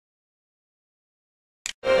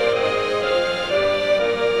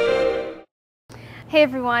Hey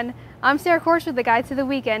everyone, I'm Sarah Korsh with the Guide to the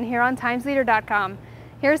Weekend here on TimesLeader.com.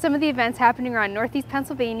 Here are some of the events happening around Northeast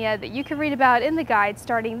Pennsylvania that you can read about in the guide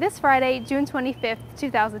starting this Friday, June 25th,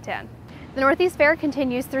 2010. The Northeast Fair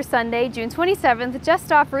continues through Sunday, June 27th,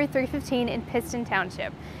 just off Route 315 in Pittston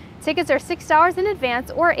Township. Tickets are $6 in advance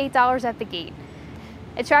or $8 at the gate.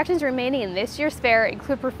 Attractions remaining in this year's fair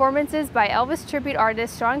include performances by Elvis tribute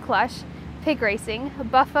artist Sean Clush, pig racing,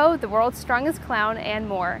 Buffo, the world's strongest clown, and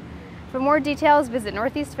more. For more details, visit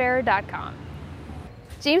northeastfair.com.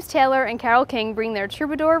 James Taylor and Carole King bring their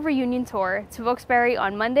Troubadour reunion tour to Wilkes-Barre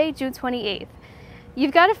on Monday, June 28th.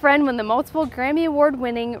 You've got a friend when the multiple Grammy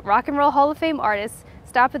Award-winning Rock and Roll Hall of Fame artists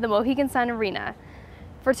stop at the Mohegan Sun Arena.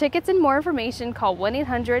 For tickets and more information, call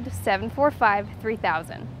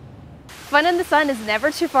 1-800-745-3000. Fun in the sun is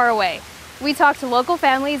never too far away. We talk to local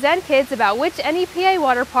families and kids about which NEPA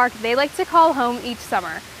water park they like to call home each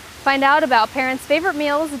summer. Find out about parents' favorite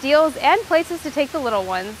meals, deals, and places to take the little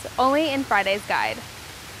ones, only in Friday's guide.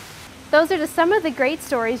 Those are just some of the great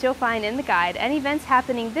stories you'll find in the guide and events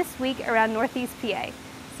happening this week around Northeast PA.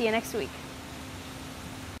 See you next week.